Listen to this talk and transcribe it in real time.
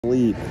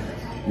sleep,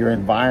 your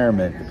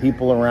environment, the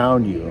people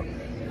around you,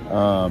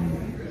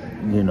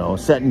 you know,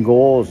 setting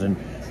goals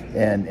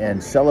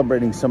and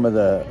celebrating some of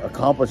the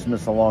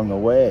accomplishments along the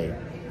way,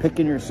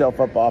 picking yourself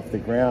up off the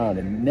ground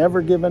and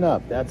never giving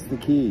up. That's the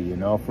key. You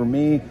know, for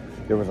me,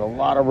 there was a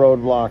lot of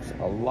roadblocks,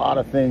 a lot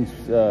of things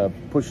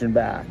pushing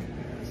back,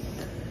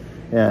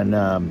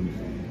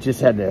 and just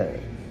had to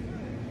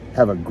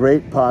have a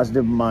great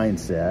positive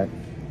mindset,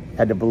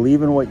 had to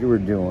believe in what you were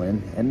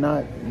doing, and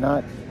not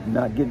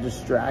get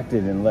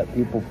distracted and let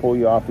people pull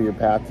you off of your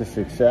path to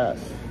success.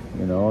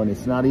 You know, and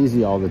it's not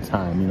easy all the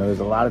time. You know,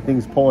 there's a lot of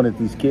things pulling at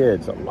these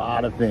kids, a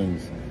lot of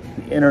things.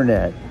 The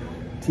internet,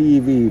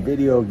 TV,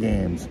 video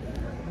games,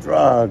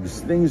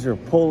 drugs, things are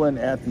pulling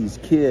at these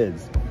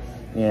kids.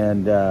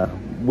 And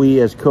we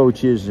as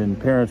coaches and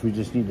parents, we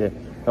just need to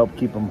help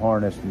keep them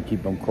harnessed and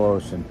keep them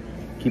close and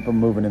keep them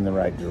moving in the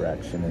right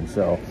direction. And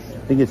so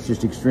I think it's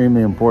just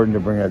extremely important to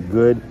bring a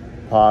good,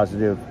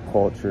 positive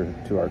culture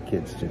to our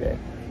kids today.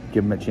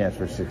 Give them a chance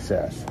for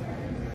success.